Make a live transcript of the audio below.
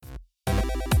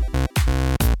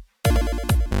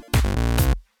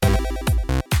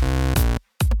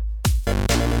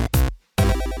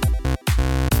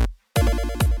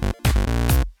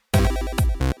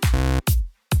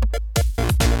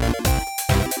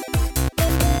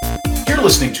You're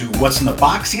listening to What's in the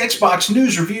Box, the Xbox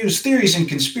news, reviews, theories, and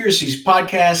conspiracies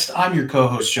podcast. I'm your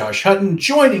co-host, Josh Hutton.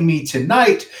 Joining me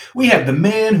tonight, we have the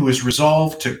man who has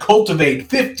resolved to cultivate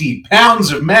 50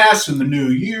 pounds of mass in the new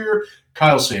year,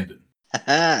 Kyle Sandin.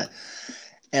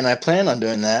 And I plan on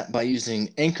doing that by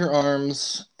using anchor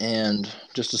arms and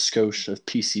just a skosh of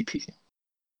PCP.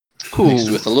 Mixed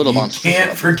with a little monster.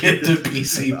 Can't forget the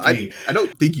PCP. I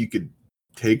don't think you could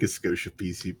take a skosh of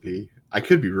PCP. I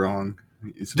could be wrong.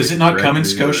 Does it not come in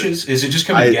skoshas? Is it just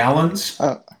come in gallons?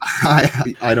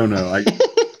 I don't know. I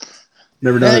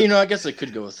never done it. I guess I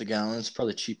could go with the gallon. It's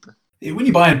probably cheaper. When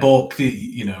you buy in bulk,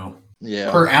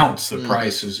 per ounce, the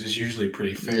price is usually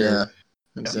pretty fair. Yeah,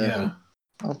 exactly. Yeah.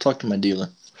 I'll talk to my dealer.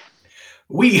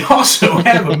 We also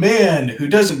have a man who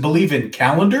doesn't believe in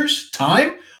calendars,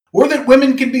 time, or that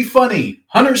women can be funny.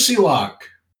 Hunter Seelock.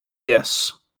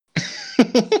 Yes.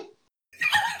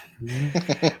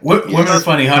 Women are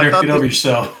funny, Hunter. Get over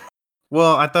yourself.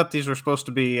 Well, I thought these were supposed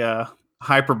to be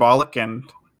hyperbolic, and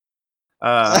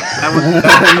No,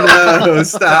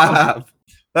 stop.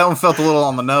 That one felt a little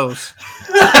on the nose.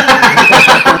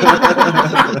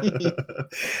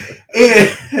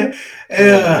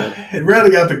 And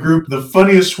rounding out the group, the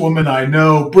funniest woman I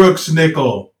know, Brooks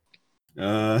Nickel.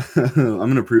 I'm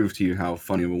going to prove to you how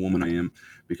funny of a woman I am,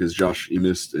 because, Josh, you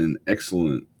missed an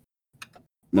excellent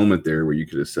moment there where you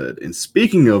could have said, and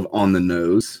speaking of on the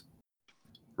nose,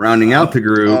 rounding out the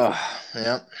group,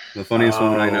 the funniest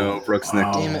woman I know, Brooks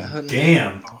Nickel.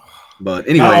 Damn. But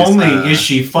anyways, not only is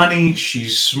she funny,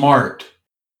 she's smart.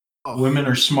 Women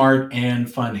are smart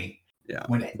and funny. Yeah.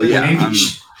 When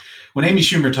Amy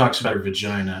Schumer talks about her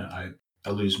vagina, I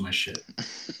lose my shit.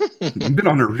 You've been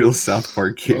on a real South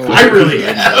Park kick. I really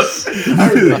have.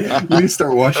 You need to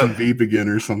start watching Veep again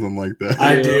or something like that.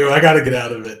 I do. I got to get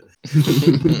out of it.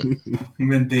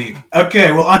 Indeed.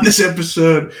 Okay, well, on this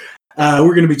episode,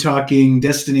 we're going to be talking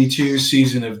Destiny 2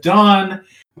 Season of Dawn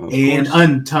and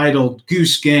Untitled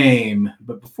Goose Game.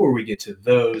 But before we get to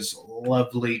those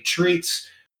lovely treats,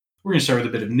 we're going to start with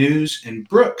a bit of news. And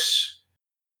Brooks,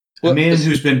 a man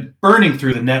who's been burning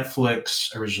through the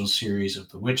Netflix original series of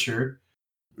The Witcher,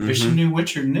 there's some new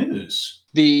Witcher news.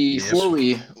 Before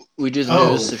we do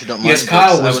the news, if you don't mind. Yes,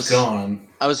 Kyle was gone.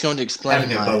 I was going to explain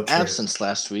my absence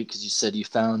last week because you said you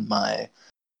found my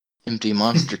empty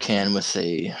monster can with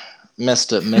a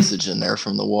messed up message in there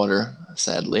from the water,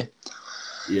 sadly.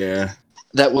 Yeah.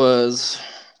 That was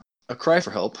a cry for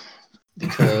help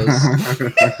because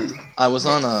I was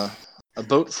on a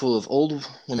boat full of old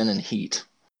women in heat.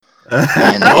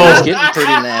 And it was getting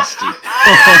pretty nasty.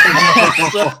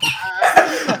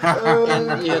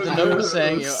 The note was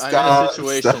saying, I'm in a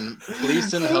situation, please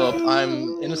send help.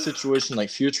 I'm in a situation like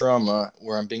Futurama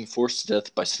where I'm being forced to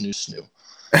death by Snoo.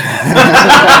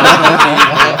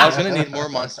 I was going to need more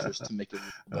monsters to make it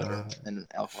better, and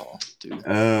alcohol, too.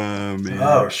 Oh, man.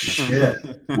 Oh, shit.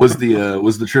 Was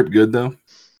the trip good, though?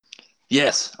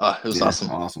 Yes. It was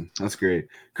awesome. Awesome. That's great.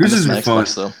 Cruises are fun.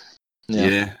 Xbox, though.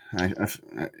 Yeah,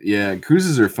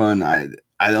 cruises are fun.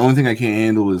 The only thing I can't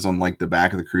handle is on like the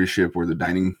back of the cruise ship where the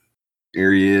dining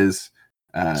area is.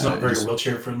 It's not very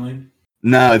wheelchair friendly.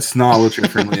 No, it's not wheelchair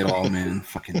friendly at all, man.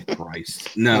 Fucking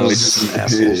Christ! No,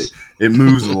 it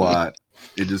moves a lot.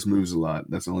 It just moves a lot.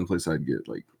 That's the only place I'd get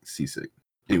like seasick.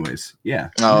 Anyways, yeah.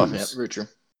 Oh, yeah, very true.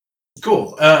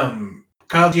 Cool.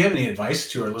 Kyle, do you have any advice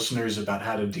to our listeners about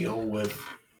how to deal with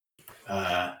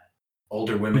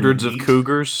older women? Hundreds of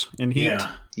cougars in heat.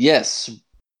 Yeah. Yes.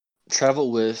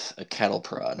 Travel with a cattle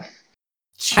prod.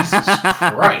 Jesus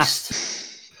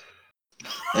Christ.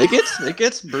 It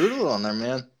gets brutal on there,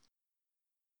 man.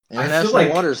 International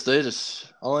waters, they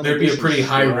just there'd be a pretty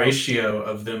high ratio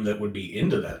of them that would be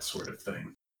into that sort of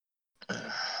thing.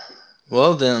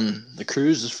 Well, then the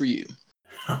cruise is for you.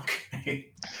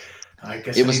 Okay. I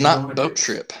guess it was not boat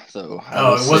trip, though.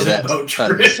 It wasn't boat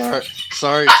trip.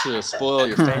 Sorry to spoil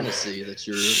your fantasy that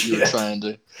you were trying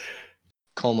to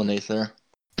culminate there.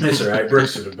 It's all right.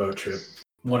 Brooks did a boat trip.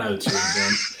 1 out of 2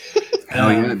 again. Hell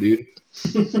yeah, dude.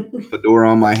 Fedora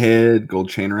on my head, gold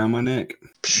chain around my neck.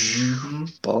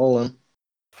 Ballin'.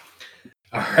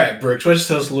 All right, Brooks, why don't you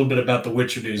tell us a little bit about the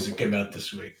Witcher news that came out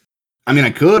this week? I mean,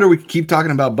 I could, or we could keep talking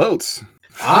about boats.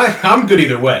 I'm good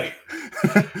either way.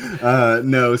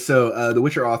 No, so the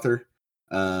Witcher author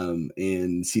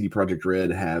and CD Projekt Red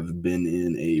have been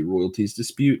in a royalties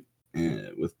dispute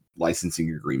with licensing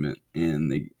agreement,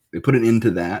 and they put an end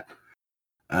to that.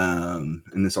 And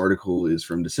this article is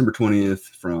from December 20th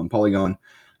from Polygon.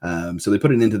 So they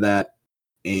put an end to that,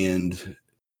 and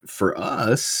for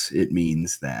us, it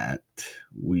means that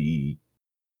we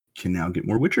can now get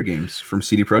more Witcher games from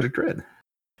CD Projekt Red.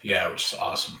 Yeah, which is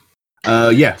awesome.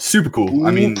 Yeah, super cool.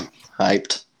 I mean,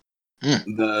 hyped.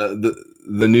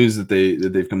 The news that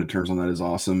they've come to terms on that is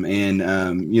awesome, and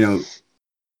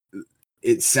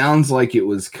it sounds like it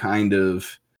was kind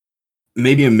of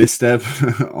maybe a misstep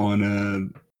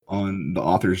on the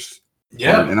author's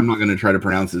part, and I'm not going to try to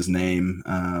pronounce his name.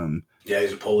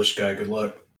 He's a Polish guy. Good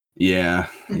luck. Yeah,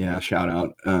 shout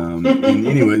out. And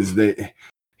anyways,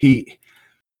 he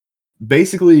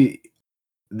basically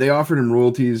they offered him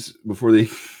royalties before they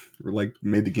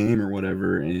made the game or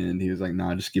whatever, and he was like,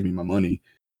 "Nah, just give me my money."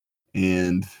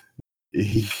 And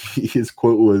his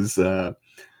quote was,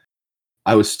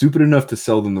 "I was stupid enough to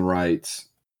sell them the rights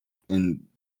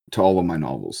to all of my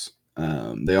novels.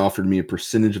 They offered me a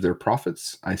percentage of their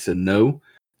profits. I said no.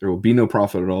 There will be no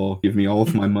profit at all. Give me all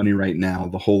of my money right now,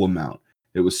 the whole amount.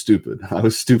 It was stupid. I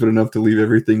was stupid enough to leave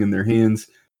everything in their hands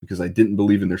because I didn't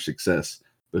believe in their success.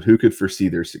 But who could foresee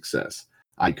their success?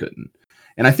 I couldn't."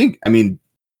 And I think,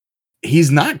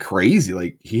 he's not crazy.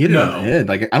 Like, he hit it on the head.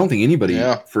 Like, I don't think anybody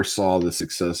foresaw the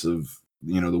success of,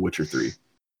 The Witcher 3.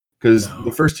 Because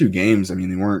the first two games, they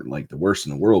weren't like the worst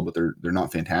in the world, but they're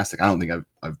not fantastic. I don't think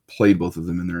I've played both of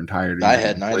them in their entirety. I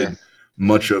had neither.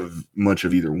 Much of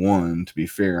either one. To be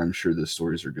fair, I'm sure the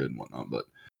stories are good and whatnot, but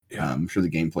I'm sure the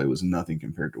gameplay was nothing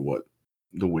compared to what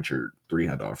The Witcher 3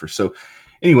 had to offer. So,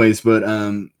 anyways, but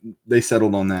they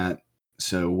settled on that.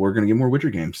 So we're gonna get more Witcher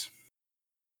games.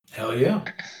 Hell yeah!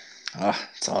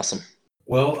 It's awesome.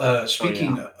 Well,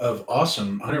 speaking of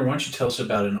awesome, Hunter, why don't you tell us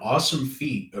about an awesome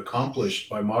feat accomplished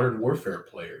by Modern Warfare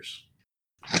players?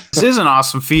 This is an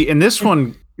awesome feat, and this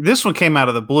one came out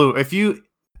of the blue.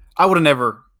 I would have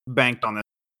never banked on this.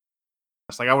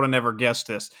 Like, I would have never guessed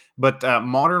this. But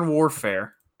Modern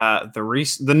Warfare,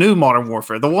 the new Modern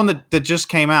Warfare, the one that just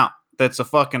came out, that's a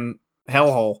fucking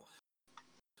hellhole.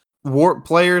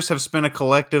 Players have spent a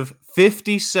collective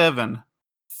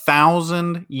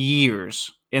 57,000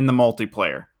 years in the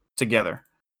multiplayer together.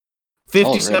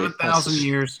 57,000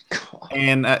 years,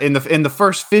 and in the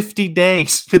first 50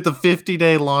 days, with the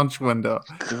 50-day launch window.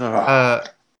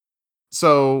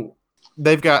 So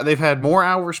they've had more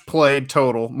hours played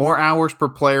total, more hours per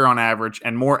player on average,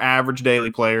 and more average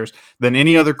daily players than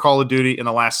any other Call of Duty in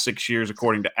the last 6 years,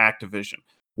 according to Activision,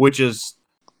 which is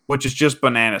just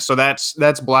bananas. So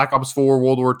that's Black Ops 4,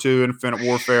 World War II, Infinite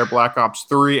Warfare, Black Ops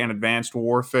 3, and Advanced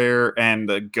Warfare, and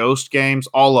the Ghost games.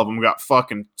 All of them got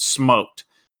fucking smoked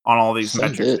on all these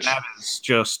metrics. And that is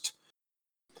just...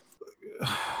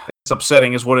 It's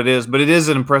upsetting is what it is, but it is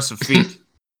an impressive feat.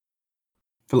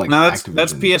 Like now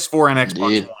that's PS4 and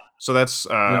Xbox One. So that's...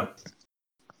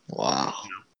 Wow.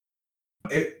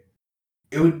 It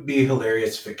would be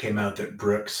hilarious if it came out that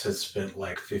Brooks has spent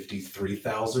like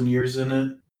 53,000 years in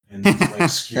it and like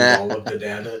skewed all of the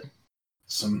data.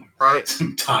 Some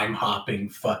time hopping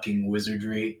fucking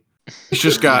wizardry. He's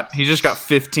just got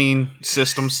 15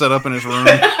 systems set up in his room.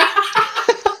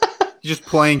 He's just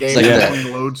playing games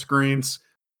between load screens.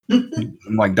 I'm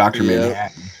like Dr.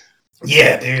 Manhattan.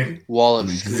 Yeah, dude. Wall of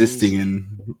existing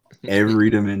in every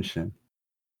dimension.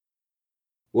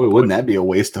 Boy, wouldn't that be a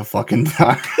waste of fucking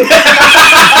time?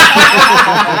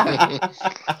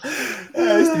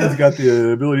 This dude's got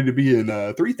the ability to be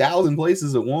in 3,000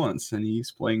 places at once, and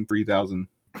he's playing 3,000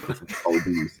 Call of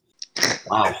Duty.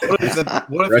 Wow. What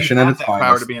if you had that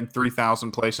power to be in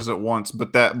 3,000 places at once,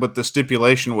 but the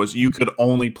stipulation was you could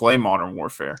only play Modern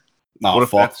Warfare? No,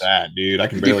 fuck that, dude. I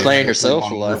can barely be playing yourself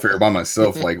Modern Warfare by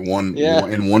myself, like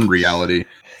in one reality.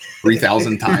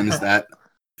 3,000 times that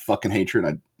fucking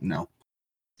hatred. No.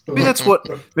 Maybe that's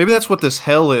what this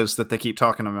hell is that they keep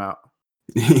talking about.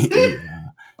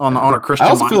 On a Christian. I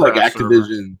also feel like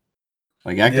Activision,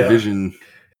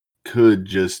 could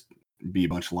just be a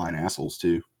bunch of lying assholes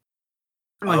too.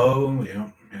 Oh yeah.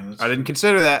 I didn't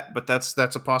consider that, but that's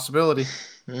a possibility.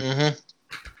 Mm-hmm.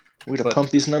 We'd have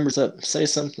pumped these numbers up. Say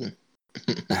something.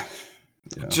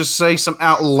 Just say some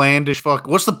outlandish fuck.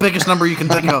 What's the biggest number you can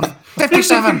think of?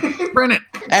 57. Print it.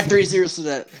 Add 3 zeros to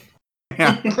that.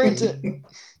 Yeah. Print it.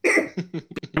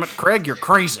 Damn it, Craig, you're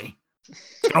crazy.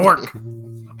 It's gonna work.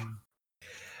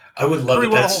 I would love it.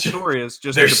 That's the whole story is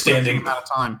just they're standing amount of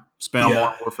time spent on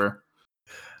Modern Warfare.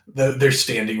 Their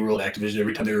standing rule at Activision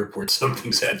every time they report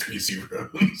something's had 3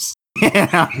 zeros.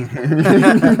 Yeah.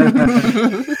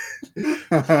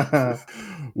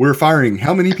 We're firing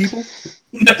how many people?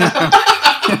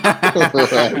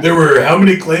 There were how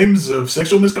many claims of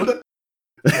sexual misconduct?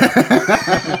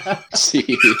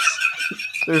 Jeez.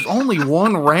 There's only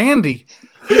one Randy.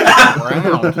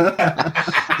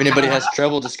 If anybody has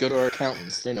trouble, just go to our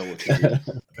accountants. They know what to do.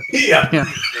 Yeah.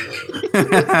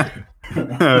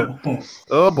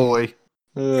 Oh boy.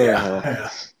 Yeah.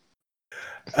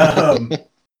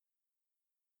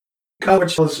 Kyle,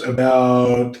 tell us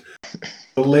about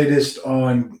the latest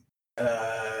on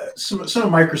some of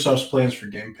Microsoft's plans for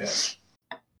Game Pass.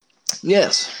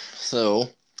 Yes. So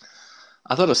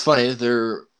I thought it was funny.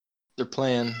 Their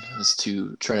plan is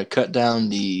to try to cut down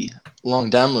the long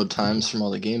download times from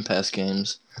all the Game Pass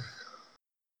games.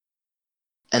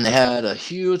 And they had a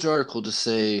huge article to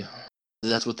say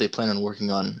that's what they plan on working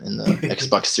on in the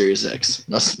Xbox Series X.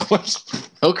 And I was like,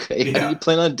 okay, how do you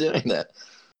plan on doing that?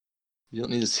 You don't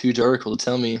need this huge article to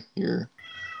tell me your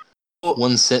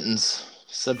one sentence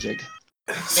subject.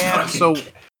 Yeah, so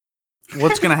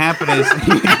what's going to happen is...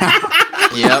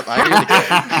 Yep, I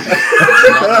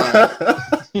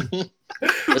hear the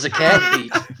cat. There's a cat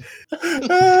beat.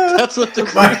 That's what the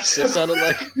question sounded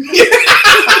like.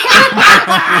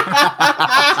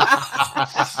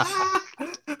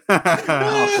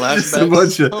 Oh,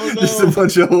 flashbacks. Just a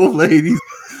bunch of old ladies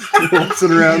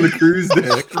waltzing around the cruise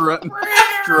deck,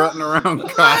 strutting around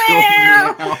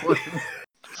Kyle.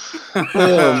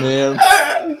 Oh man.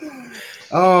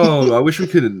 Oh, I wish we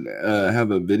could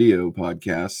have a video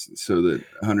podcast so that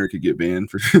Hunter could get banned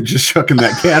for just chucking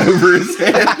that cat over his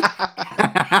head.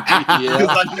 Yeah,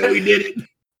 I know he did it.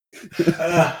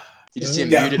 You just see him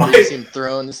muted, but you see him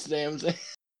throwing this damn thing.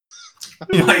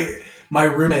 My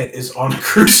roommate is on a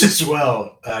cruise as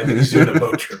well. He's doing a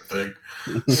boat trip thing.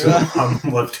 So I'm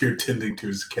left here tending to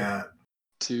his cat.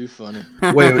 Too funny.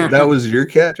 Wait, that was your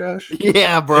cat, Josh?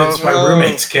 Yeah, bro. It's my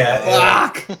roommate's cat.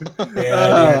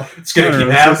 Yeah, it's going to keep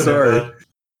happening. So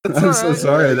I'm so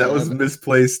sorry. That was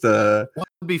misplaced. It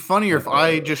would be funnier if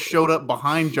I just showed up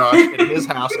behind Josh at his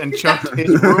house and chucked his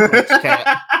roommate's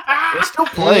cat. It still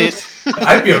plays.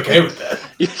 I'd be okay with that.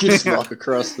 You can just walk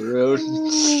across the road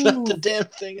and shut the damn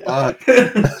thing up.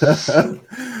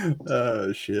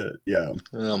 Oh shit! Yeah.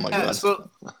 Oh my god.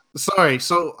 Sorry.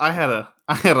 So I had a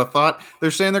thought. They're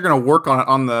saying they're going to work on it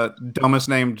on the dumbest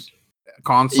named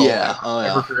console. Yeah. Oh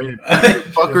yeah.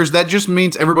 Fuckers. That just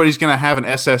means everybody's going to have an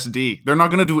SSD. They're not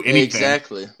going to do anything.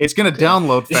 Exactly. It's going to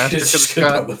download faster because it's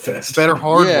got better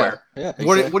hardware. Yeah.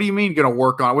 Exactly. What do you mean going to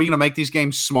work on? Are we going to make these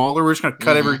games smaller? We're just going to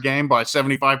cut every game by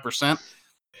 75%.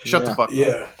 Shut the fuck up.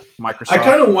 Yeah. Microsoft. I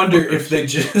kind of wonder if they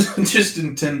just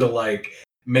intend to like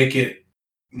make it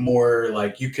more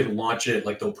like you can launch it,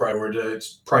 like they'll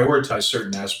prioritize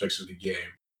certain aspects of the game.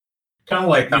 Kind of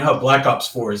like, you know how Black Ops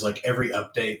 4 is like every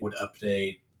update would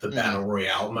update the Battle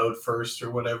Royale mode first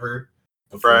or whatever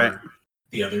before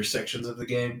the other sections of the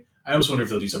game. I always wonder if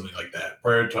they'll do something like that.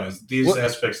 Prioritize these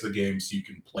aspects of the game so you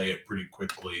can play it pretty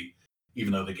quickly,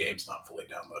 even though the game's not fully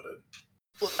downloaded.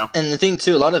 And the thing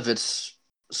too, a lot of it's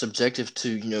subjective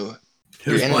to, your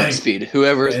internet speed.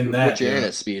 What your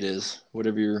internet speed is,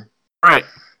 whatever you're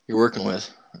working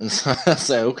with. And so I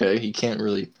say, okay, you can't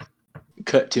really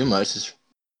cut too much. It's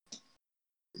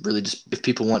really just, if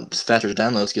people want faster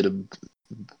downloads, get a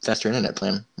faster internet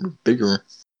plan, bigger,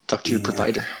 talk to your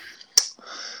provider.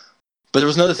 But there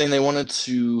was another thing, they wanted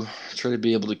to try to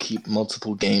be able to keep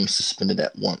multiple games suspended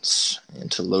at once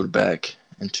and to load back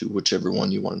into whichever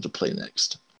one you wanted to play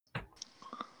next.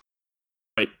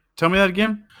 Wait, tell me that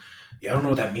again? Yeah, I don't know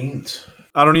what that means.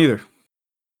 I don't either.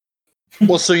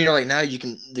 Well, so, like now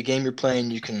the game you're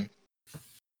playing, you can,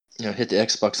 hit the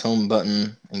Xbox home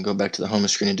button and go back to the home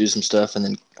screen and do some stuff and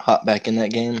then hop back in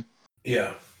that game.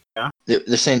 Yeah.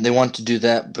 They're saying they want to do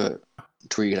that, but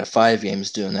to where you have 5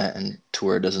 games doing that and to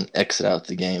where it doesn't exit out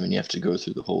the game and you have to go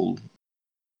through the whole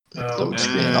load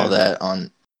screen and all that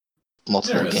on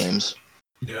multiple games.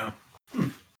 Yeah.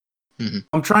 Mm-hmm.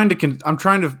 I'm trying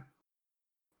to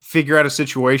figure out a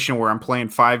situation where I'm playing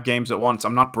 5 games at once.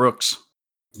 I'm not Brooks.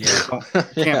 Yeah.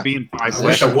 Can't be in 5 I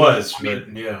wish I was, but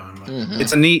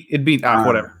It's a neat. It'd be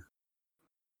whatever.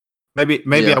 Maybe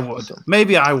I would.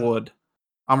 Maybe I would.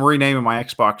 I'm renaming my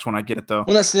Xbox when I get it though.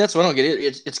 Well, that's what I don't get.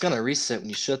 It's gonna reset when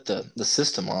you shut the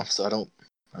system off. So I don't,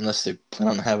 unless they plan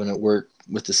on having it work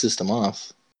with the system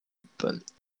off. But I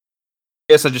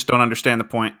guess I just don't understand the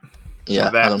point. Yeah,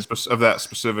 of that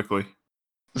specifically.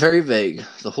 Very vague.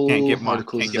 The whole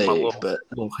article is vague,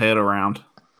 little head around.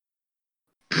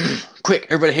 Quick!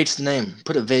 Everybody hates the name.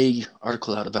 Put a vague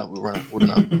article out about what we're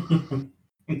gonna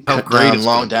how great down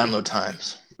long download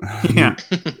times. Yeah.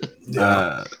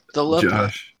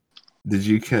 Josh, did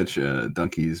you catch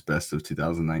Donkey's best of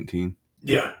 2019?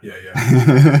 Yeah.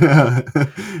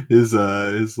 His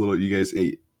little, you guys,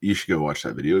 you should go watch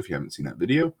that video if you haven't seen that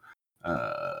video.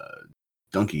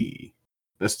 Donkey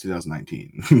best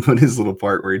 2019. But his little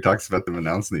part where he talks about them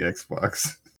announcing the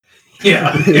Xbox.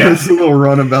 Yeah. It's a little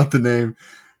run about the name.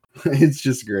 It's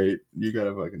just great. You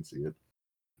gotta fucking see it.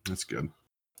 That's good.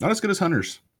 Not as good as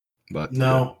Hunter's, but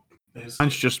no.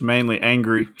 Mine's just mainly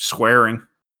angry swearing.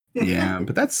 Yeah,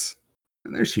 but that's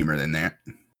There's humor in that.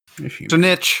 It's a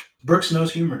niche. Brooks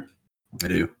knows humor. I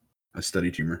do. I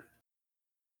studied humor.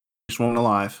 Just one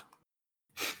alive.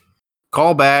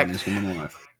 Call back.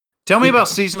 Tell me about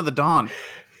Season of the Dawn.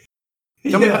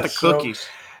 Tell me about the cookies.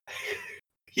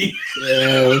 Yeah,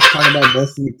 let's talk about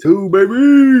Destiny 2,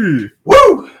 baby.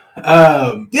 Woo!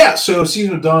 So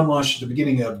Season of Dawn launched at the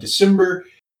beginning of December.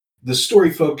 The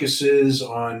story focuses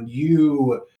on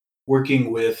you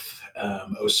working with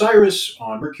Osiris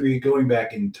on Mercury, going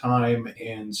back in time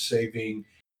and saving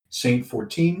Saint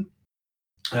 14.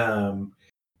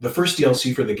 The first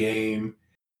DLC for the game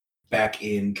back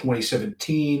in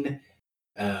 2017,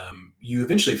 you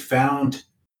eventually found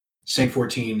Saint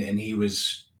 14 and he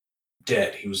was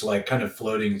dead. He was like kind of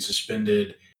floating and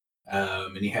suspended,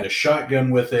 and he had a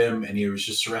shotgun with him, and he was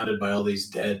just surrounded by all these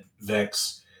dead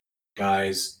Vex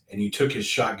guys, and you took his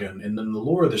shotgun, and then the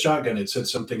lore of the shotgun, it said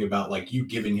something about like you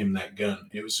giving him that gun.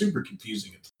 It was super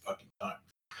confusing at the fucking time.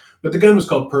 But the gun was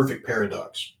called Perfect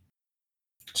Paradox.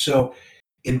 So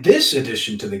in this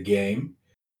addition to the game,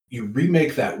 you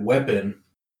remake that weapon,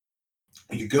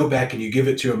 you go back and you give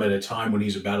it to him at a time when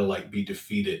he's about to like be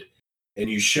defeated, and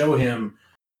you show him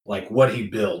like what he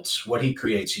builds, what he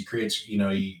creates. He creates,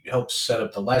 he helps set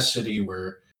up the last city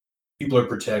where people are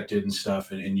protected and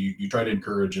stuff, and you try to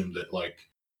encourage him that like,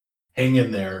 hang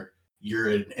in there, you're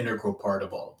an integral part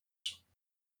of all of this.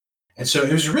 And so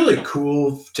it was really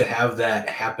cool to have that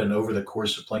happen over the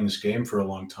course of playing this game for a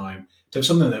long time, to have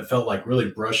something that felt like really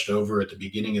brushed over at the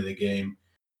beginning of the game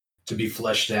to be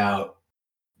fleshed out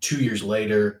 2 years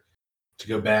later, to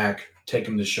go back, take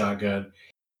him the shotgun.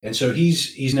 And so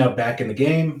he's now back in the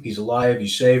game. He's alive. You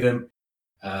save him.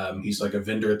 He's like a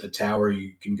vendor at the tower.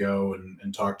 You can go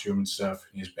and talk to him and stuff.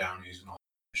 He has bounties and all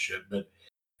that shit. But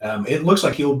it looks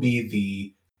like he'll be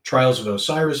the Trials of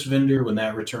Osiris vendor when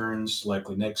that returns,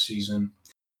 likely next season.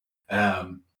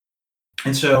 And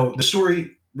so the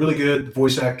story, really good. The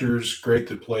voice actor's great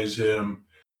that plays him.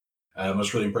 I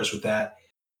was really impressed with that.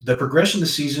 The progression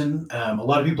this season, a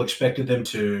lot of people expected them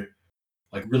to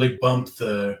like really bump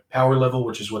the power level,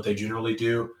 which is what they generally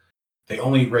do. They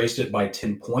only raised it by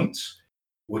 10 points,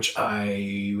 which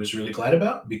I was really glad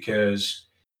about, because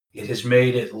it has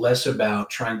made it less about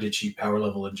trying to achieve power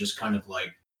level and just kind of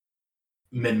like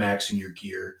min-maxing your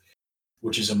gear,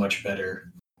 which is a much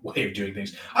better way of doing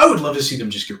things. I would love to see them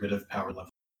just get rid of power level.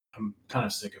 I'm kind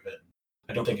of sick of it.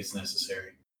 I don't think it's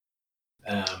necessary.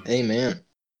 Amen.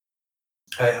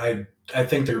 I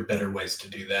think there are better ways to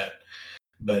do that.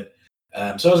 But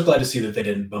so I was glad to see that they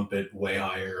didn't bump it way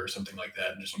higher or something like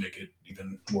that and just make it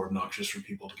even more obnoxious for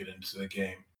people to get into the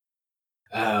game.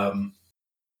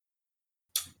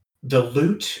 The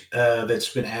loot that's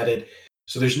been added.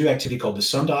 So there's a new activity called the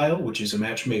Sundial, which is a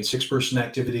match-made 6-person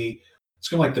activity. It's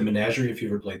kind of like the Menagerie if you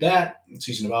ever played that. In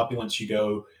Season of Opulence,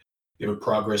 you have a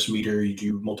progress meter. You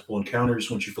do multiple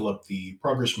encounters. Once you fill up the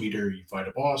progress meter, you fight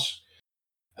a boss.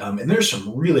 And there's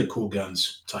some really cool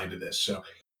guns tied to this. So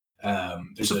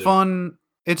it's fun.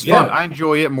 I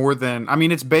enjoy it more than,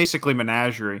 it's basically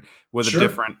Menagerie with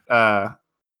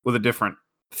a different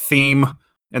theme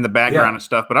in the background and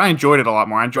stuff. But I enjoyed it a lot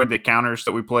more. I enjoyed the encounters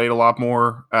that we played a lot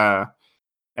more.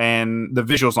 And the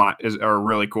visuals on it are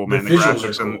really cool, man. The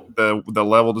graphics and the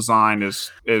level design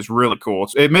is really cool.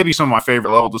 It may be some of my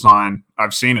favorite level design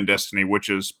I've seen in Destiny, which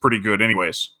is pretty good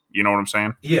anyways. You know what I'm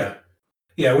saying? Yeah.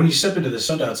 Yeah, when you step into the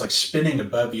Sundial, it's like spinning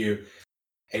above you,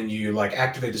 and you like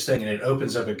activate this thing, and it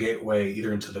opens up a gateway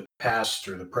either into the past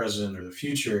or the present or the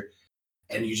future,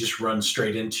 and you just run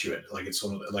straight into it. Like it's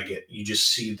like you just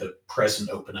see the present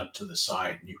open up to the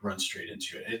side, and you run straight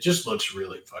into it. And it just looks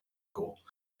really fucking cool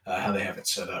how they have it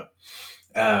set up.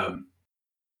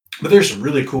 But there's some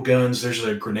really cool guns. There's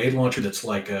a grenade launcher that's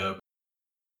like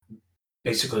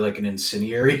basically like an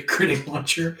incendiary grenade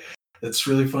launcher. That's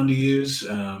really fun to use.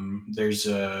 There's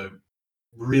a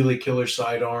really killer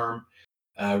sidearm,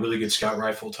 really good scout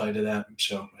rifle tied to that.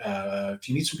 So if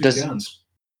you need some good guns.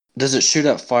 Does it shoot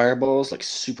out fireballs like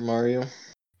Super Mario?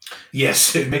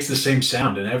 Yes, it makes the same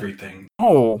sound and everything.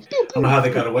 Oh. I don't know how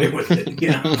they got away with it.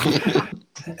 Yeah.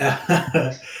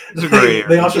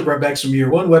 They also brought back some Year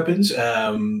One weapons,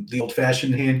 the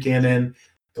old-fashioned hand cannon,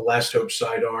 the Last Hope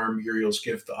sidearm, Uriel's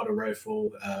Gift, the auto rifle,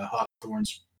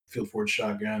 Hawthorne's field forged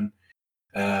shotgun.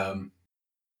 And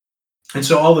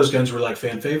so all those guns were like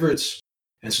fan favorites.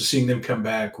 And so seeing them come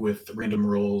back with random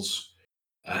rolls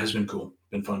has been cool.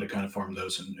 Been fun to kind of farm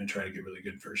those and try to get really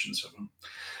good versions of them.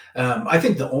 I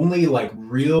think the only like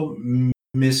real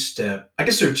misstep, I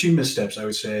guess there are two missteps I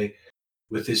would say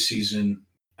with this season.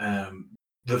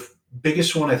 The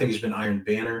biggest one I think has been Iron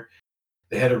Banner.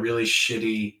 They had a really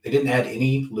shitty, they didn't add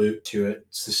any loot to it.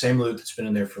 It's the same loot that's been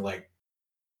in there for like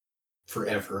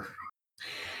forever.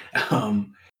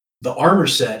 The armor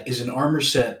set is an armor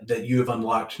set that you have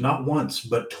unlocked not once,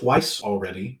 but twice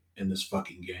already in this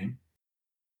fucking game.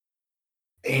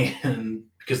 And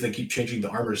because they keep changing the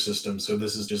armor system, so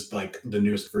this is just like the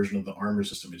newest version of the armor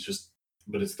system.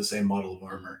 But it's the same model of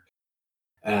armor.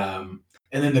 And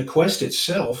then the quest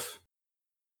itself,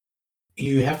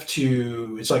 you have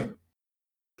to,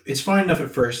 it's fine enough at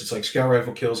first. It's like scout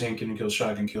rifle kills, hand cannon kills,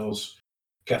 shotgun kills,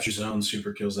 capture zones,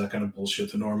 super kills, that kind of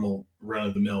bullshit, the normal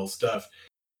run-of-the-mill stuff.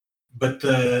 But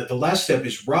the last step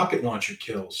is rocket launcher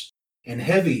kills. And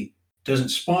heavy doesn't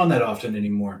spawn that often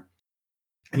anymore.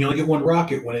 And you only get one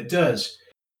rocket when it does.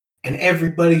 And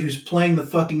everybody who's playing the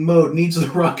fucking mode needs the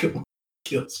rocket launcher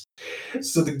kills.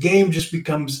 So the game just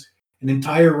becomes an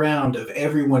entire round of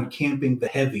everyone camping the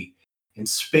heavy and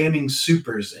spamming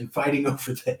supers and fighting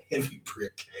over the heavy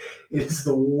brick. It is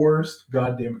the worst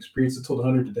goddamn experience. I told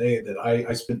Hunter today that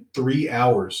I spent 3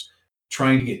 hours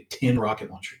trying to get 10 rocket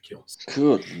launcher kills.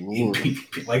 Good Lord.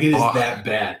 Like, it is that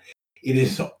bad. It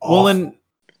is awful. Well, and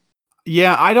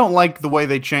yeah, I don't like the way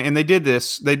they changed. And they did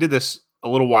this a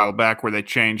little while back where they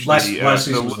changed last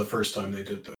season was the first time they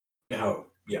did that. Oh,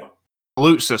 yeah.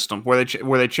 Loot system where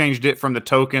they changed it from the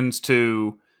tokens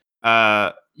to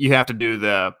you have to do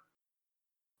the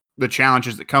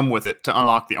challenges that come with it to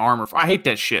unlock the armor. I hate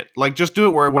that shit. Like, just do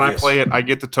it where when I play it, I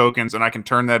get the tokens and I can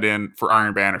turn that in for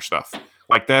Iron Banner stuff.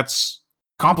 Like, that's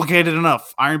complicated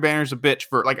enough. Iron Banner's a bitch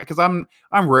for, like, because I'm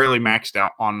rarely maxed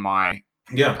out on my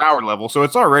power level, so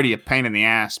it's already a pain in the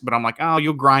ass. But I'm like, oh,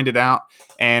 you'll grind it out,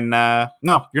 and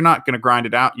no, you're not going to grind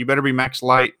it out. You better be max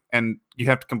light, and you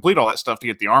have to complete all that stuff to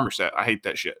get the armor set. I hate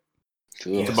that shit.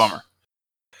 It's a bummer.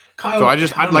 Kyle, so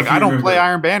I don't play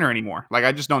Iron Banner anymore. Like,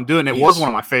 I just don't do it. And it was one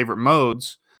of my favorite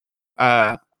modes.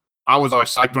 I was always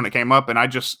psyched when it came up, and I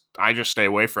just stay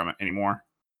away from it anymore.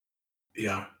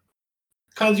 Yeah.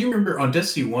 Kyle, do you remember on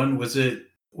Destiny 1, wasn't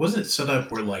it set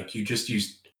up where, like, you just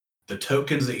used the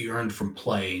tokens that you earned from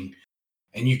playing,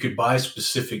 and you could buy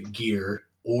specific gear,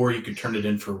 or you could turn it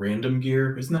in for random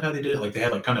gear? Isn't that how they did it? Like, they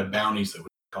had, like, kind of bounties that would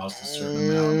cost a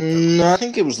certain amount. No, I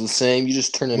think it was the same. You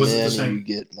just turn them in, and you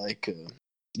get, like,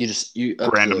 you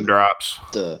random drops.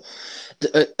 The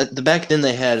back then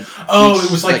they had. Oh,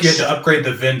 it was like you had to upgrade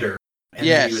the vendor. And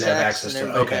yeah, you would have access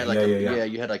to. Okay, yeah.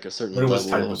 You had like a certain level. But it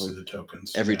was level of the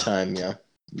tokens every time. Yeah,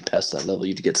 you passed that level,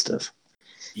 you'd get stuff.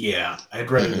 Yeah,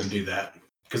 I'd rather than do that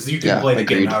because you can play the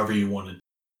game however you wanted.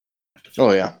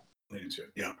 Oh yeah.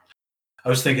 Yeah, I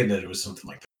was thinking that it was something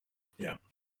like that. Yeah.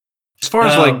 As far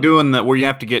as like doing that, where you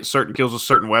have to get certain kills with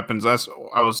certain weapons, that's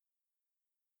what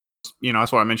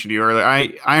I mentioned to you earlier.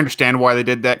 I understand why they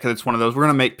did that, because it's one of those, we're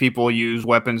going to make people use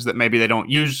weapons that maybe they don't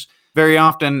use very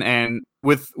often, and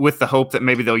with the hope that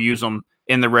maybe they'll use them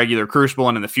in the regular Crucible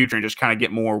and in the future and just kind of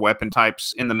get more weapon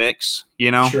types in the mix,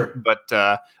 Sure. But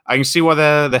I can see why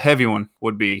the heavy one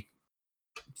would be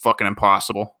fucking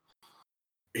impossible.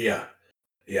 Yeah.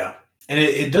 Yeah. And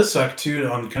it does suck too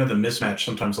on kind of the mismatch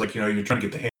sometimes. Like, you're trying to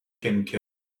get the hand kill,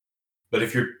 but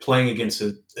if you're playing against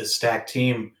a stacked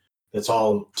team that's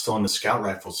all still on the scout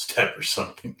rifle step or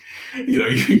something,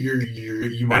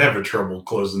 you might have a trouble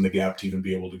closing the gap to even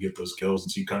be able to get those kills,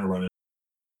 and so you kind of run into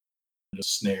a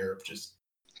snare of just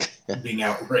being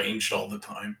outranged all the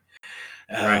time.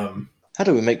 Right. How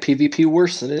do we make PvP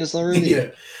worse than it is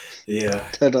already? Yeah.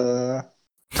 Ta-da.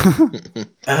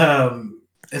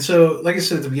 And so, like I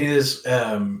said at the beginning of this,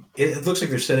 it looks like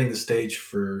they're setting the stage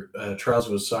for Trials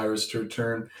of Osiris to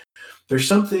return. There's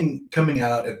something coming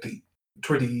out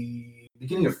toward the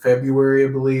beginning of February, I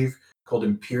believe, called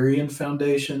Empyrean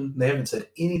Foundation. They haven't said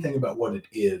anything about what it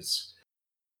is,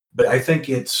 but I think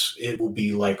it will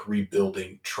be like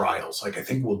rebuilding Trials. Like, I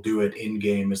think we'll do it in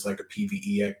game as like a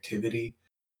PvE activity,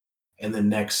 and then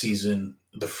next season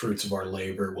the fruits of our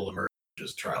labor will emerge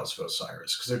as Trials of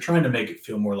Osiris, because they're trying to make it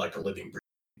feel more like a living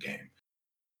game.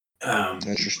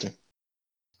 Interesting.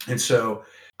 And so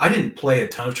I didn't play a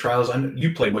ton of Trials. I know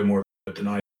you played way more than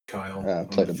I, Kyle. I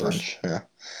played a bunch. Yeah.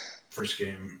 First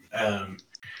game.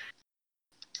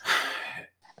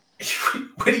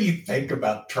 What do you think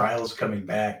about Trials coming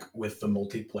back with the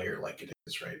multiplayer like it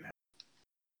is right now?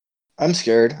 I'm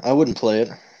scared. I wouldn't play it.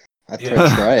 I'd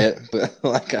probably try it, but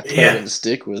I probably wouldn't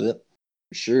stick with it.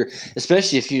 For sure.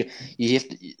 Especially if you have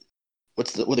to. What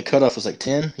the cutoff was, like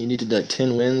 10? You needed like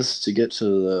 10 wins to get to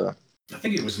the. I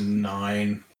think it was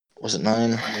 9. Was it 9? A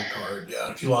new card,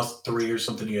 yeah. If you lost 3 or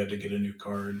something, you had to get a new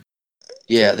card.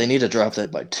 Yeah, they need to drop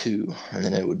that by 2, and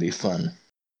then it would be fun.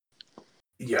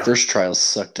 Yeah. First Trials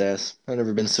sucked ass. I've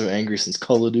never been so angry since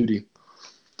Call of Duty.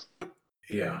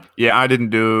 Yeah. Yeah, I didn't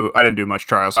do much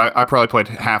Trials. I probably played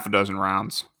half a dozen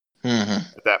rounds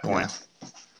at that point. Yeah.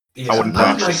 Yeah, I wouldn't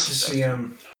I'd touch like it. to see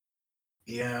him.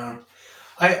 Yeah,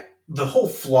 the whole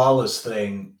flawless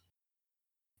thing.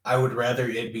 I would rather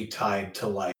it be tied to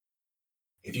like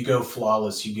if you go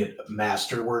flawless, you get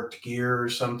masterworked gear or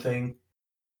something.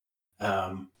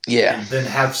 Yeah. And then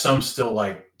have some still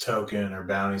like token or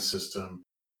bounty system,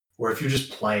 where if you're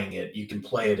just playing it, you can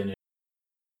play it and it's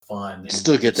fun and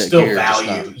Still get that still gear, just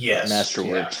value. not Yes,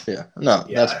 masterworked. Yeah. No,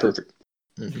 Yeah. that's perfect.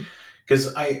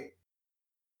 Because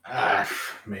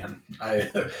man, I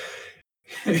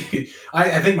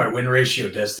think my win ratio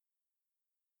does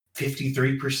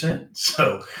 53%.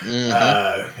 So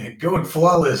going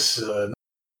flawless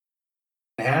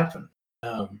happen.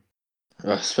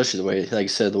 Especially the way, like you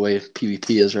said, the way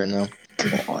PvP is right now.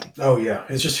 God. Oh yeah,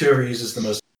 it's just whoever uses the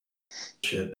most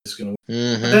shit is gonna win.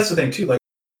 Mm-hmm. But that's the thing too. Like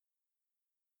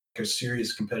a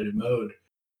serious competitive mode,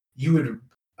 you would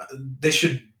they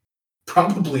should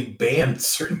probably ban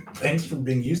certain things from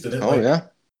being used in it. Oh like, yeah.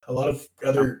 A lot of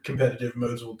other competitive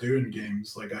modes will do in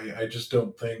games. Like I just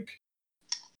don't think.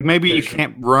 Maybe you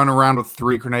can't run around with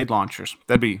 3 grenade launchers.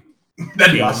 That'd be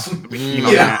awesome.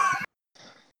 Yeah.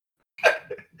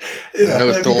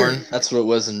 No Thorn. That's what it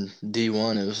was in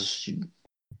D1. It was just you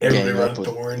gang up with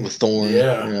Thorn.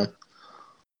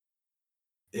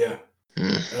 Yeah.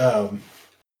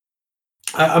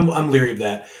 I'm leery of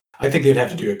that. I think they'd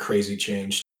have to do a crazy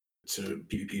change to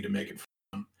PvP to make it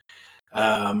fun.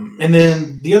 And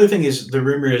then the other thing is the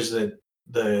rumor is that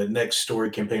the next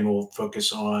story campaign will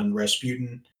focus on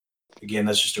Rasputin. Again,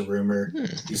 that's just a rumor.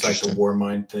 He's like the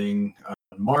Warmind thing on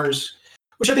Mars,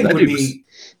 which I think that would be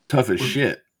tough as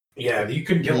shit. Yeah, you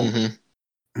couldn't kill him.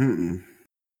 Mm-mm.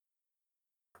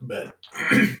 But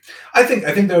I think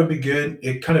that would be good.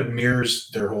 It kind of mirrors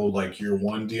their whole like year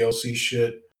 1 DLC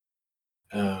shit,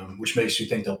 which makes you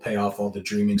think they'll pay off all the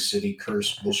Dreaming City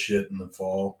curse bullshit in the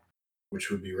fall,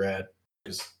 which would be rad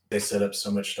because they set up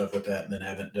so much stuff with that and then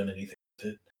haven't done anything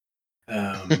with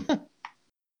it.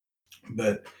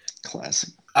 But classic.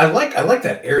 I like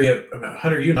that area.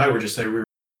 Hunter, you and I were just saying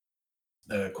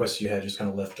the quest you had just kind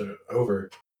of left over.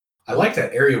 I like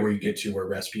that area where you get to where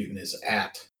Rasputin is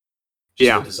at.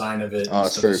 Just the design of it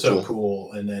it's very so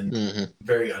cool, and then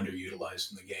very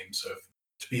underutilized in the game. So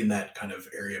to be in that kind of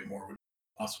area more would be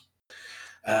awesome.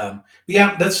 But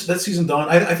yeah, that's Season Dawn.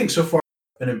 I think so far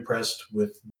I've been impressed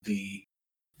with the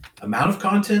amount of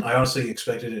content. I honestly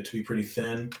expected it to be pretty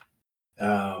thin.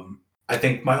 I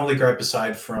think my only gripe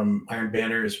aside from Iron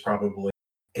Banner is probably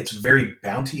it's very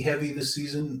bounty heavy this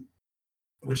season,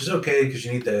 which is okay because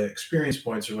you need the experience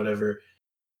points or whatever.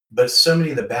 But so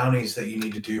many of the bounties that you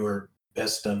need to do are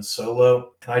best done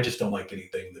solo, and I just don't like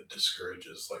anything that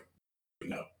discourages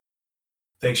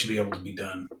things should be able to be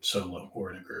done solo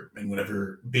or in a group. And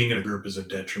whenever being in a group is a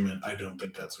detriment, I don't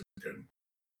think that's a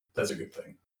good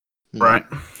thing. Right.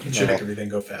 It should make everything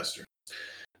go faster.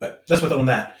 But that's what on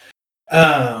that.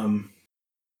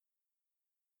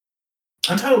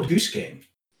 Untitled Goose Game.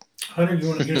 Hunter, you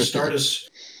want to start us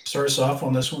off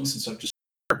on this one since I've just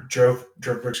drove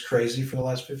Brooks crazy for the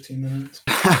last 15 minutes?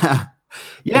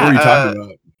 Yeah. What are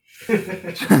you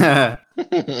talking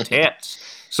about? Tits.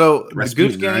 So the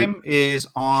Goose Game right? is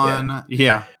on.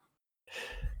 Talking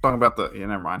about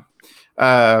never mind.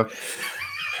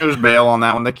 There's bail on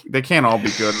that one. They can't all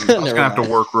be good. I was gonna have to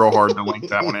work real hard to link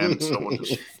that one in, so we'll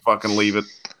just fucking leave it.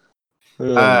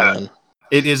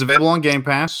 It is available on Game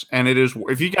Pass, and it is.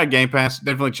 If you got Game Pass,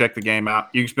 definitely check the game out.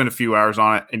 You can spend a few hours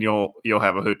on it, and you'll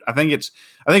have a hoot. I think it's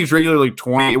regularly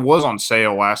 $20. It was on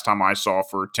sale last time I saw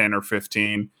for 10 or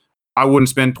 15. I wouldn't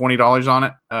spend $20 on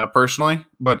it personally,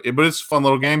 but it's a fun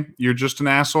little game. You're just an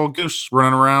asshole goose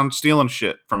running around stealing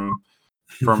shit from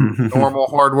normal,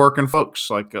 hardworking folks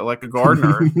like a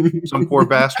gardener. Some poor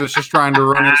bastard's just trying to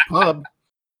run his pub,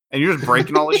 and you're just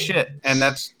breaking all his shit. And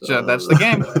that's the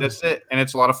game. That's it, and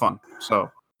it's a lot of fun.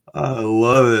 So I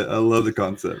love it. I love the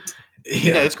concept.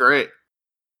 Yeah, it's great.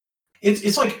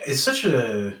 It's such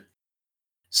a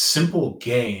simple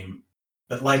game,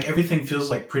 but like everything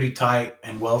feels like pretty tight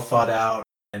and well thought out,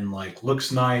 and like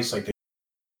looks nice, like the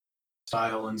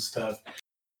style and stuff.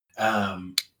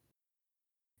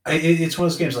 It's one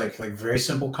of those games like very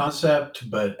simple concept,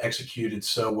 but executed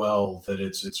so well that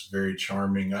it's very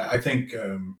charming. I think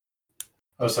I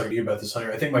was talking to you about this,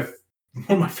 Hunter. I think one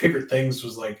of my favorite things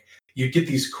was like you get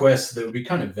these quests that would be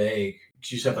kind of vague. You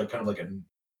just have like kind of like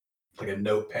a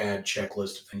notepad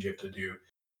checklist of things you have to do,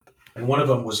 and one of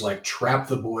them was like trap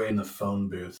the boy in the phone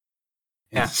booth.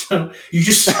 And so you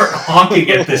just start honking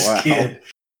at this kid.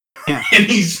 Yeah. And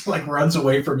he's like runs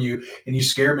away from you, and you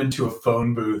scare him into a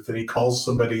phone booth, and he calls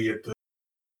somebody at the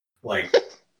like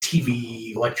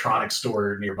TV electronics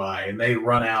store nearby, and they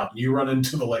run out. You run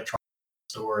into the electronics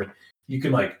store, and you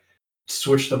can like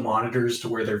switch the monitors to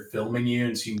where they're filming you,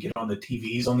 and so you can get on the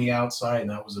TVs on the outside, and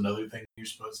that was another thing you're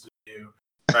supposed to do.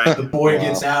 Right, the boy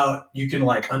gets out, you can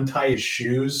like untie his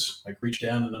shoes, like reach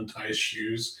down and untie his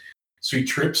shoes, so he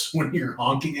trips when you're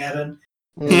honking at him.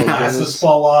 His glasses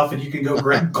fall off, and you can go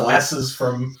grab glasses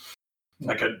from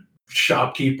like a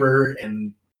shopkeeper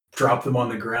and drop them on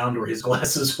the ground where his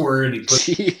glasses were, and he put.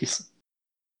 Jeez.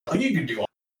 Like you can do all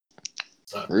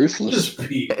stuff. Ruthless.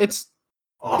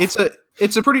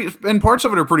 It's a pretty, and parts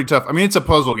of it are pretty tough. I mean, it's a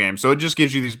puzzle game, so it just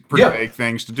gives you these pretty vague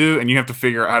things to do, and you have to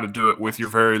figure out how to do it with your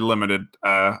very limited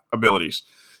abilities,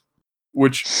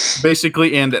 which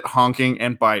basically end at honking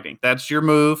and biting. That's your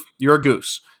move. You're a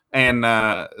goose, and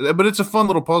but it's a fun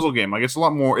little puzzle game. Like it was a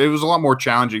lot more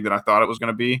challenging than I thought it was going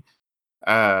to be.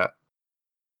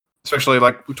 Especially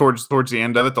like towards the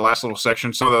end of it, the last little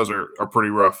section. Some of those are pretty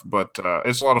rough, but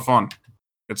it's a lot of fun.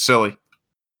 It's silly.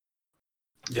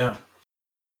 Yeah.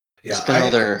 Yeah, spend all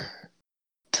their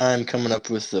time coming up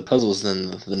with the puzzles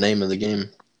than the name of the game.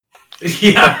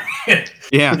 Yeah.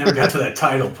 Yeah. Never got to that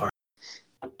title part.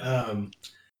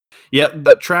 Yeah,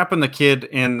 the trapping the kid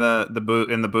in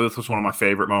the booth was one of my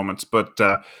favorite moments. But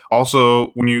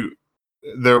also when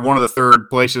they're one of the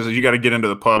third places is you got to get into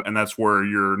the pub, and that's where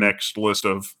your next list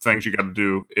of things you got to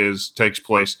do takes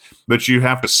place. But you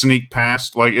have to sneak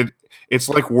past, like it's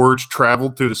like words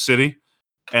traveled through the city.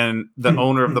 And the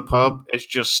owner of the pub is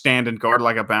just standing guard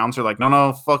like a bouncer, like,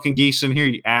 no, fucking geese in here,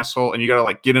 you asshole. And you got to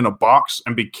like get in a box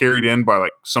and be carried in by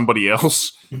like somebody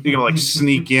else. You got to like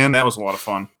sneak in. That was a lot of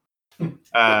fun.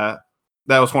 That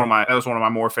was one of my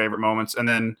more favorite moments. And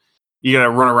then you got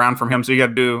to run around from him. So you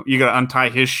got to untie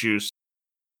his shoes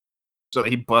so that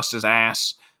he busts his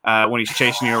ass when he's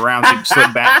chasing you around. So you can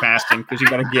slip back past him because you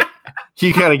got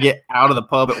to get out of the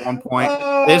pub at one point.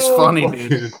 It's funny,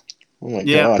 dude. Oh my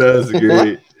God. That's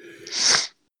great.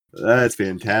 That's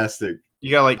fantastic.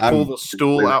 You gotta like pull the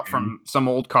stool out from some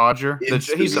old codger.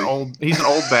 He's an old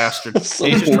bastard.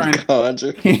 He's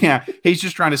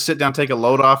just trying to sit down, take a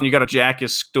load off, and you gotta jack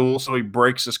his stool so he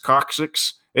breaks his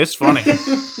coccyx. It's funny.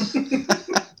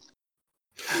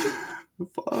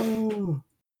 Oh,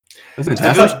 that's a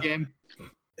fantastic game.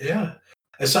 Yeah.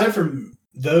 Aside from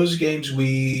those games,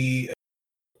 we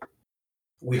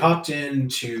hopped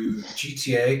into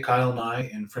GTA, Kyle and I,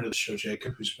 and friend of the show,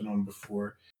 Jacob, who's been on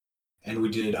before, and we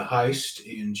did a heist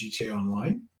in GTA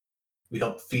Online. We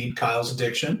helped feed Kyle's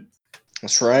addiction.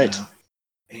 That's right.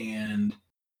 And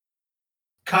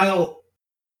Kyle,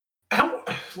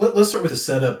 let's start with a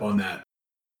setup on that.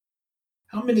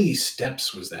 How many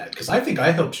steps was that? Because I think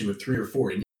I helped you with 3 or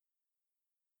 4, and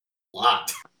a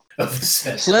lot of the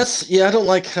steps. So I don't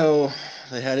like how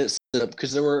they had it set up,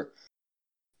 because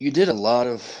you did a lot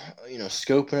of,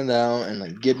 scoping it out and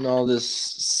like getting all this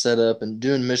set up and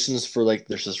doing missions for like,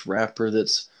 there's this rapper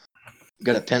that's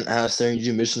got a penthouse there and you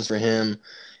do missions for him,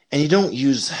 and you don't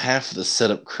use half of the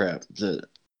setup crap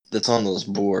that's on those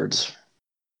boards.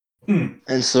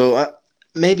 And so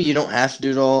maybe you don't have to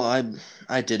do it all.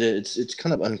 I did it. It's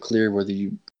kind of unclear whether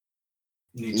you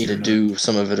need to do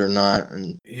some of it or not.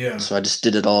 And so I just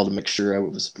did it all to make sure I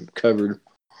was covered.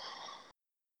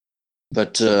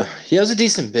 But it was a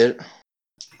decent bit.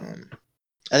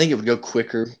 I think it would go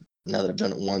quicker now that I've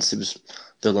done it once.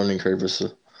 The learning curve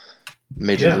was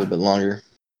made it a little bit longer,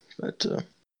 but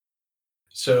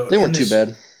so they weren't too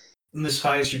bad. In this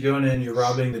heist, you're going in, you're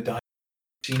robbing the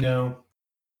casino,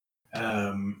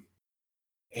 and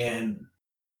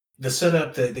the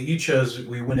setup that you chose,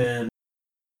 we went in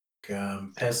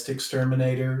pest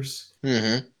exterminators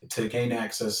to gain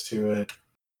access to it.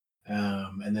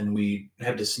 And then we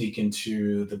had to sneak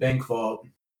into the bank vault.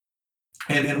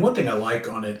 And one thing I like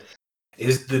on it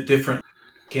is the different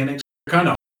mechanics. Kind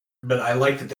of, but I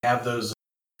like that they have those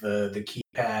the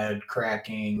keypad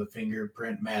cracking, the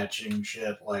fingerprint matching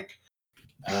shit, like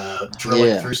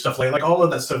drilling through stuff like all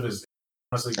of that stuff is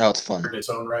honestly it's fun in its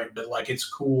own right. But like it's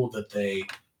cool that they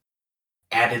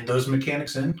added those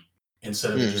mechanics in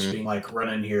instead of it just being like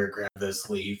run in here, grab this,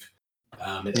 leave.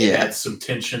 It adds some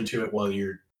tension to it while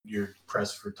you're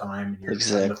pressed for time and you're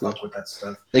trying to fuck with that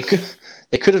stuff. They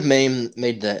could have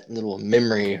made that little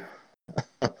memory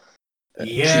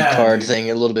key card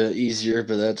thing a little bit easier,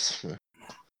 but that's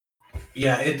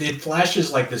it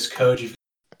flashes like this code.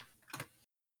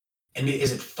 And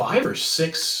is it 5 or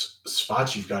 6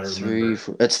 spots you've got to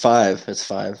remember? It's 5. It's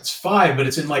 5, but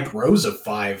it's in like rows of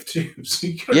 5 too. So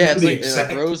you it's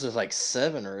like rows of like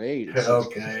 7 or 8.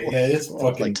 Okay, it's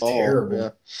fucking like terrible.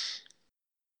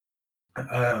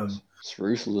 Yeah. It's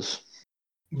ruthless.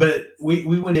 But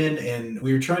we went in and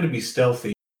we were trying to be stealthy.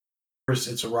 Of course,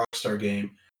 it's a Rockstar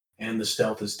game, and the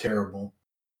stealth is terrible.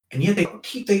 And yet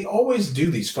they always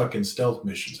do these fucking stealth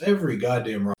missions every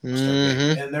goddamn Rockstar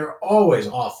game, and they're always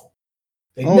awful.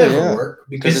 They never work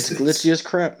because it's glitchy as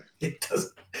crap. It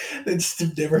doesn't. They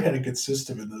just never had a good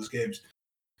system in those games.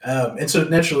 And so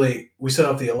naturally, we set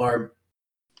off the alarm.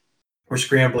 We're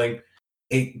scrambling.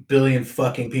 8 billion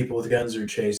fucking people with guns are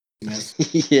chasing us.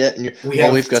 Yeah, and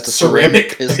we've got the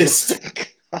ceramic pistol.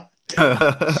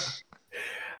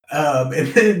 And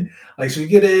then, so we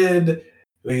get in,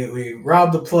 we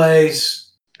rob the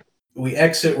place, we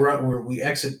exit. We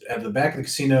exit at the back of the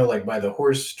casino, like by the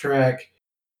horse track,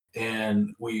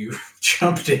 and we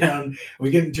jump down. We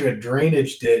get into a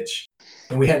drainage ditch,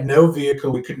 and we had no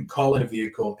vehicle. We couldn't call in a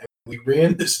vehicle, and we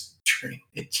ran this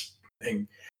drainage thing.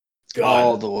 God,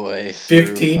 all the way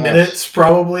 15 minutes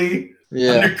probably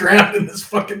underground in this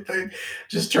fucking thing,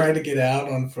 just trying to get out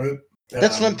on foot.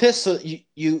 That's when I'm pissed. So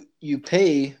you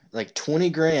pay like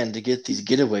 $20,000 to get these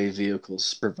getaway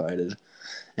vehicles provided,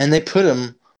 and they put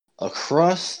them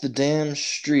across the damn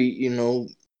street.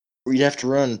 Where you'd have to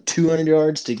run 200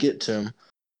 yards to get to them.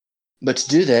 But to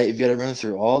do that, you've got to run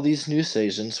through all these news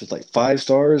agents with like 5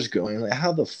 stars going. Like,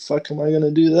 how the fuck am I going to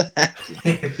do that?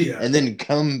 Yeah. And then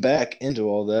come back into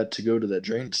all that to go to that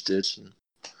drainage ditch. And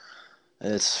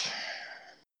it's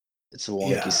a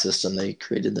wonky system they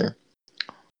created there.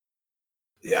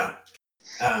 Yeah.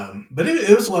 But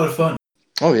it was a lot of fun.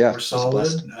 Oh, yeah. We're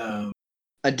solid.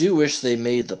 I do wish they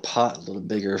made the pot a little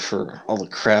bigger for all the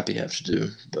crap you have to do.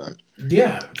 But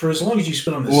yeah, for as long as you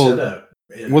spend on the setup.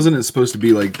 Wasn't it supposed to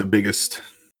be like the biggest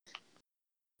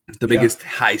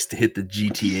heist to hit the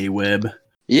GTA web?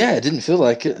 Yeah, it didn't feel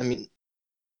like it. I mean,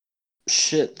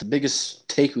 shit, the biggest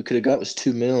take we could have got was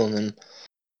 2 mil, and then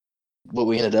what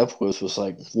we ended up with was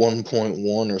like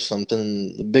 1.1 or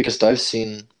something. The biggest I've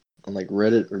seen on like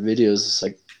Reddit or videos is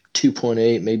like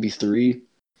 2.8, maybe 3.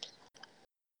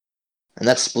 And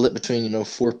that's split between,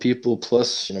 4 people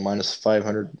plus, minus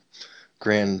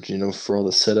 $500,000, for all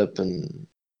the setup and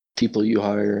people you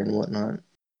hire and whatnot.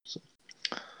 So,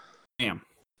 damn,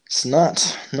 it's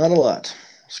not a lot.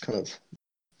 I was kind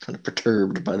of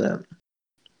perturbed by that.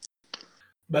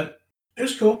 But it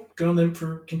was cool. Good on them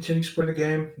for continuing to spread the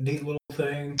game. Neat little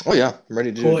thing. Oh yeah, I'm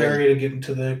ready to do it. Cool area to get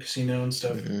into the casino and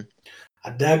stuff. Mm-hmm. I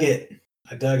dug it.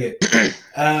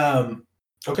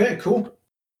 Okay, cool.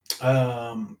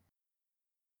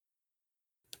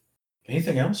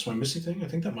 Anything else? Am I missing anything? I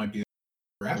think that might be a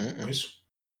wrap, boys.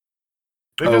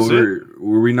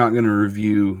 Were we not going to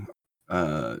review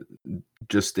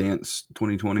Just Dance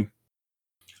 2020?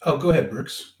 Oh, go ahead,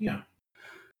 Brooks. Yeah.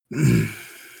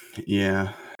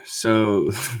 Yeah.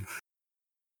 So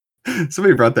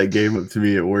somebody brought that game up to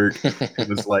me at work. It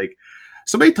was like,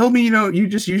 somebody told me, you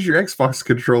just use your Xbox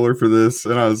controller for this.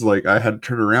 And I was like, I had to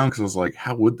turn around because I was like,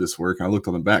 how would this work? And I looked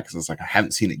on the back because I was like, I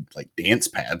haven't seen a dance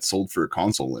pad sold for a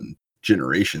console in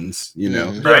generations,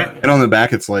 Right. And on the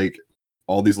back, it's like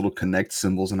all these little Connect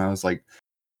symbols. And I was like,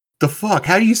 the fuck?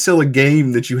 How do you sell a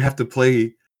game that you have to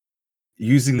play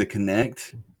using the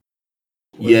Connect?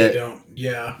 Yet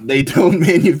they don't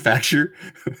manufacture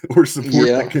or support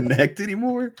the Connect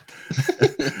anymore.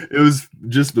 It was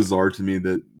just bizarre to me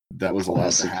that was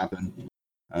allowed to happen.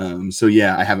 So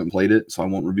yeah, I haven't played it, so I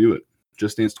won't review it.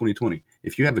 Just Dance 2020.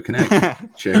 If you have a Connect,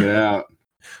 check it out.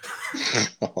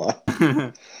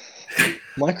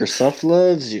 Microsoft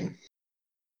loves you.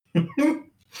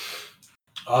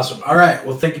 Awesome. All right.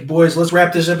 Well, thank you, boys. Let's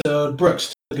wrap this episode.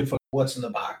 Brooks, what's in the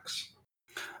box?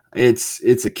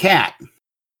 It's a cat.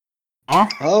 Huh?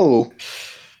 Oh.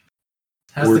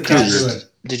 How's the cat doing?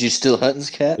 Did you steal Hutton's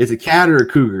cat? It's a cat or a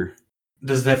cougar.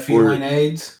 Does that feline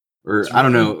AIDS? Or I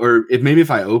don't know. Or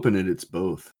if I open it, it's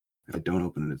both. If I don't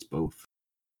open it, it's both.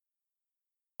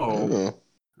 Oh.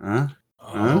 Huh?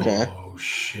 Okay. Oh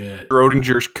shit.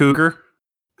 Schrodinger's cougar.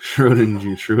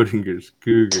 Schrodinger's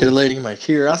cougar. Titillating my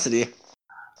curiosity.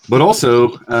 But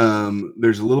also,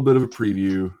 there's a little bit of a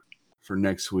preview for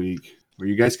next week where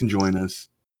you guys can join us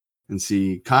and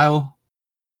see Kyle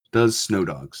does snow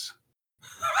dogs.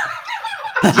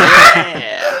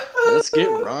 Yeah. Let's get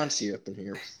raunchy up in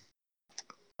here.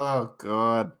 Oh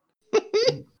god.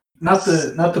 Not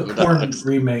the porn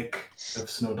remake of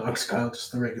Snow Dogs, Kyle,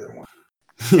 just the regular one.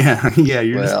 Yeah.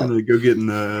 You're just gonna go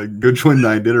join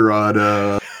the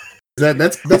Iditarod.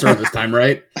 That's around this time,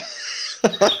 right?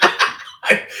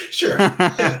 Sure.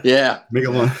 Yeah. Make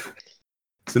it long.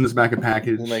 Send us back a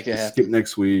package. We'll make it happen. Skip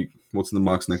next week. What's in the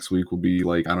box next week will be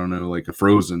like, I don't know, like a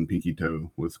frozen pinky toe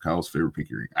with Kyle's favorite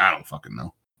pinky ring. I don't fucking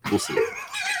know. We'll see.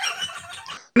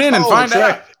 Tune in and find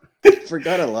out.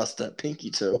 Forgot I lost that pinky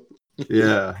toe.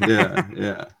 Yeah.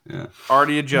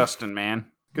 Already adjusting, man.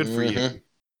 Good for you.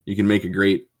 You can make a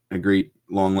great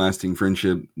long-lasting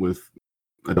friendship with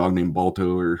a dog named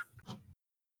Balto or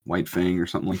White Fang or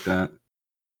something like that.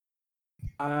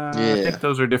 I think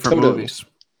those are different movies.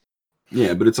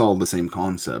 Yeah, but it's all the same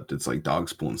concept. It's like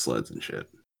dogs pulling sleds and shit.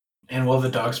 And while the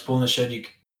dog's pulling the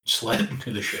sled,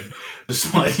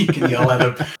 you can yell at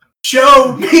him,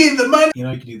 "Show me the money!" You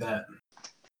can do that.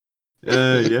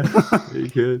 Yeah, you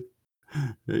could.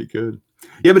 Yeah, you could.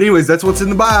 Yeah, but anyways, that's what's in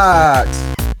the box.